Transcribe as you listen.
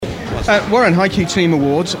Warren, HiQ Team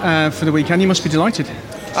Awards for the weekend. You must be delighted.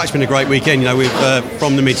 It's been a great weekend. We've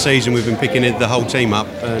from the mid-season we've been picking the whole team up,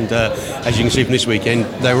 and as you can see from this weekend,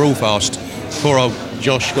 they were all fast. Poor old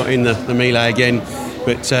Josh got in the melee again,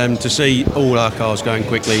 but to see all our cars going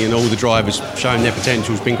quickly and all the drivers showing their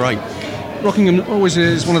potential has been great. Rockingham always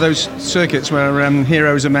is one of those circuits where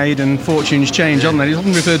heroes are made and fortunes change, aren't they? It's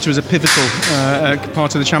often referred to as a pivotal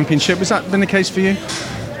part of the championship. Has that been the case for you?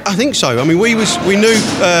 I think so. I mean, we knew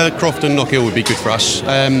Crofton Knockhill would be good for us.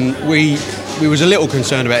 We was a little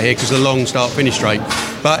concerned about here because of the long start-finish straight,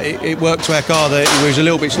 but it worked to our car. That we was a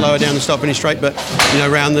little bit slower down the start-finish straight, but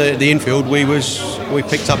around the infield we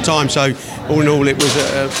picked up time. So all in all, it was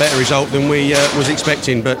a better result than we was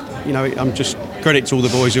expecting. But I'm just credit to all the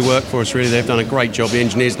boys who work for us. Really, they've done a great job. The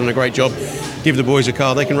engineers done a great job. Give the boys a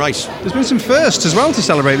car they can race. There's been some firsts as well to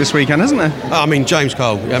celebrate this weekend, hasn't there? I mean, James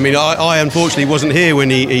Cole. I mean, I unfortunately wasn't here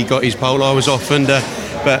when he got his pole. I was off,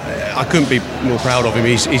 but I couldn't be more proud of him.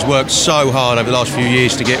 He's worked so hard over the last few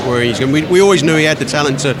years to get where he's going. We always knew he had the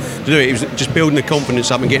talent to do it. It was just building the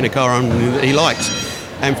confidence up and getting a car on that he liked.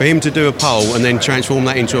 And for him to do a pole and then transform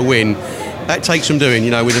that into a win, that takes some doing,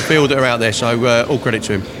 with the field that are out there. So all credit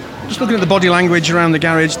to him. Just looking at the body language around the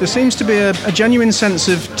garage, there seems to be a genuine sense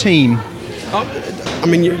of team. I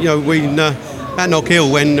mean, we at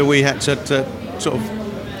Knockhill, when we had to sort of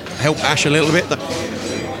help Ash a little bit,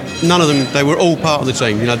 none of them, they were all part of the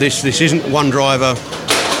team. This isn't one driver.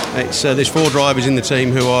 There's 4 drivers in the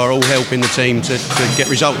team who are all helping the team to get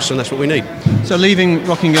results, and that's what we need. So leaving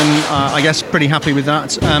Rockingham, I guess pretty happy with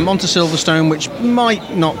that. Onto Silverstone, which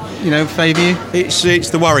might not, favour you. It's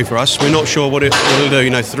the worry for us. We're not sure what it'll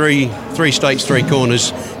do. Three stakes, 3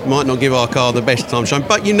 corners might not give our car the best time shine,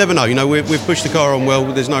 but you never know. We've pushed the car on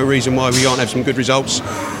well. There's no reason why we can't have some good results.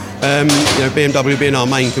 BMW being our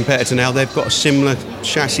main competitor now, they've got a similar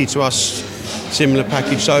chassis to us, similar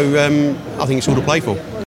package. So I think it's all to play for.